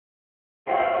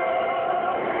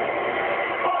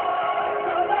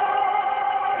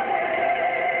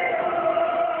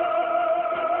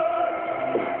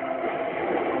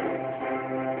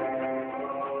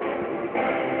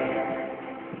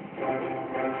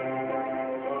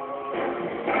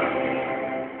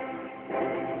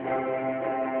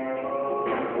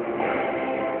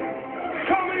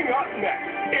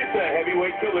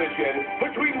collision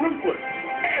between Ruthless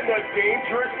and the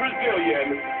dangerous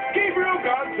Brazilian, Gabriel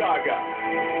Gonzaga.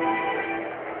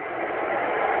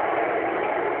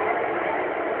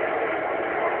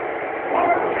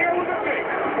 Here was a pick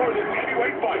for this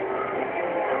heavyweight fight.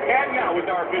 And now with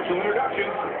our official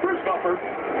introductions, Bruce Buffer.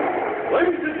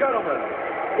 Ladies and gentlemen,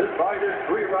 this fight is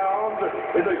 3 rounds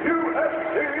in the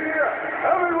UFC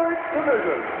heavyweight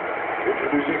division.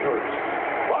 Introducing first,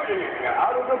 fighting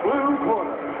out of the blue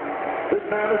corner. This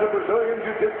man is a Brazilian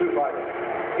jiu-jitsu fighter.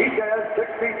 He stands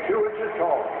 6 feet 2 inches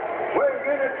tall, weighing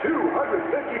in at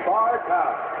 255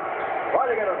 pounds.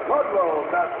 Fighting out of Ludlow,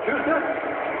 Massachusetts,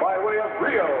 by way of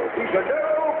Rio de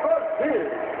Janeiro, Brazil,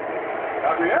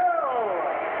 Gabriel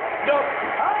the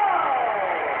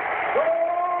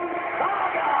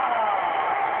Gonzaga.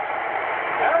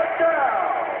 And now,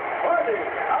 fighting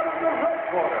out of the red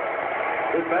corner.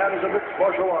 This man is a mixed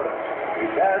martial artist.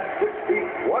 He stands 6 feet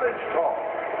 1 inch tall,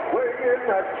 weighing in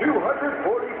at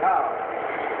 240 pounds.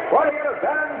 Fighting out of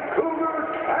Vancouver,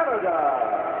 Canada,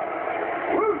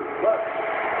 Ruthless.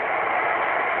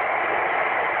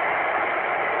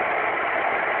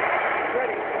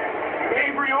 Ready.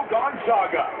 Gabriel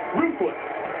Gonzaga, Ruthless.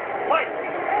 Fight.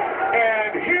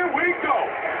 And here we go.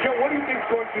 Joe, what do you think is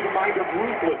going through the mind of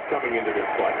Ruthless coming into this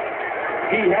fight?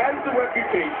 He has the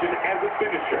reputation as a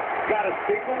finisher. Not a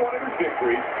single one of his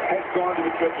victories has gone to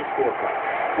the judges' scorecard.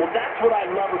 Well, that's what I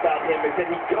love about him, is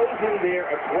that he goes in there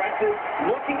aggressive,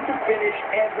 looking to finish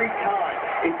every time.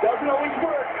 It doesn't always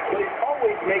work, but it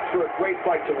always makes for a great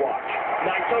fight to watch.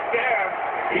 Nice hook there.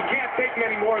 He can't take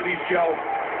many more of these, Joe.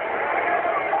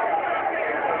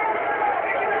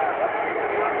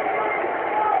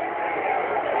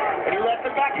 And he lets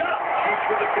him back up. Shoots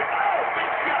for the kick. Oh,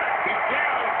 big shot. He's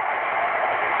down.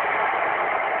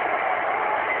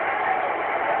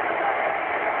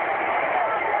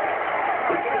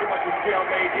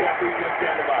 Jailmate after he's going to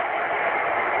stand him up.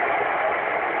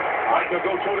 All right, they'll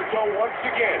go toe-to-toe once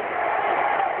again.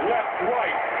 Left,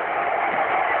 right.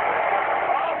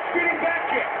 Oh, spinning back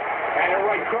kick. And a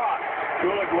right cross.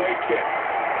 Good leg kick.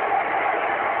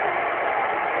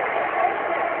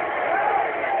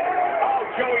 Oh,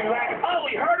 Joey Lack. Oh,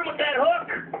 he hurt him with that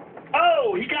hook.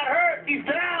 Oh, he got hurt. He's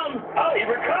down. Oh, he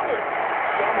recovered.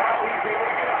 Somehow he's able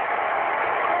to get up.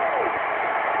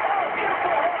 Oh,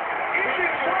 beautiful hook.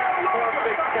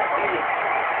 Perfect technique.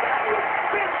 That was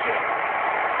vicious.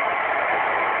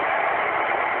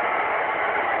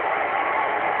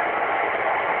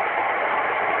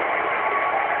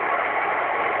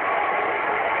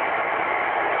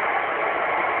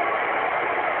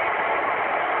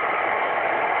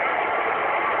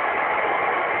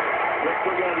 Let's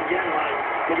look at it again, Mike.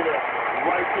 Look at that.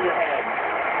 Right to the head.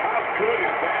 How good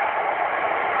is that?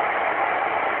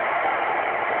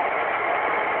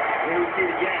 Here we see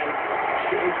it again.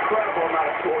 Incredible amount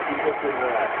of torque he puts into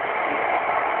that.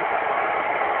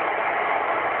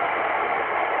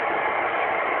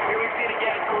 Here we see it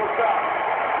again. Close up.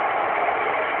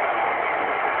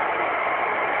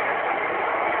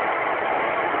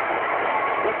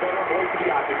 Let's go on to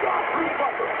the octagon. Bruce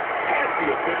Buffer has the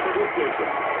official decision.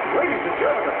 Ladies and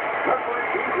gentlemen, referee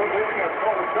Keith will be a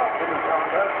score of stops in this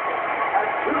contest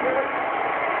at 2 minutes,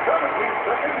 17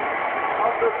 seconds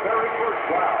of the very first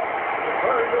round.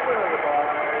 Declaring the winner by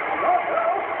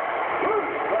knockout,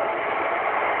 Ruthless.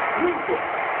 Ruthless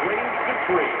reigns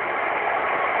supreme.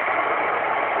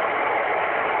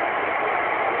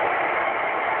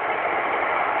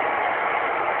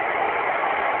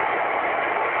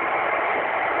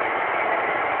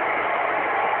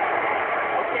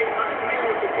 Okay, I'm here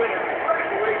with the winner.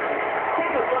 Congratulations.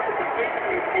 Take a look at the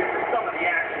victories here for some of the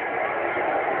action.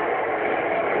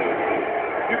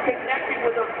 You connected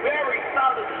with a very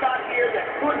solid shot here that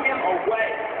put him away.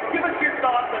 Give us your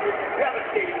thoughts on this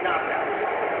devastating knockout.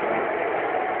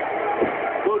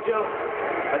 Well, Joe,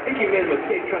 I think he made a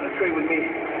mistake trying to trade with me,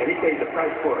 and he paid the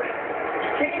price for it.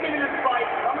 You came into this fight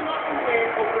coming off the win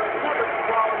over another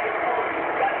quality opponent.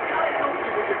 That kind of helps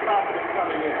you with your confidence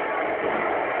coming in.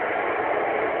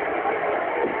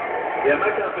 Yeah,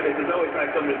 my confidence is always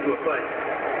high coming into a fight.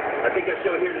 I think I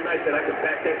showed here tonight that I can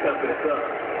back that confidence up.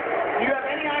 Do you have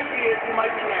any ideas who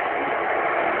might be next?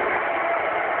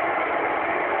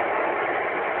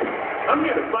 I'm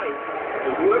here to fight.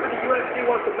 And whoever the UFC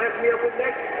wants to match me up with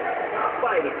next, I'll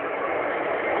fight him.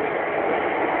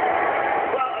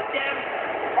 Well, again,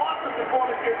 awesome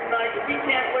performance here tonight, and we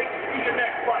can't wait to see your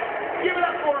next fight. Give it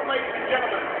up for him, ladies and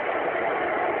gentlemen.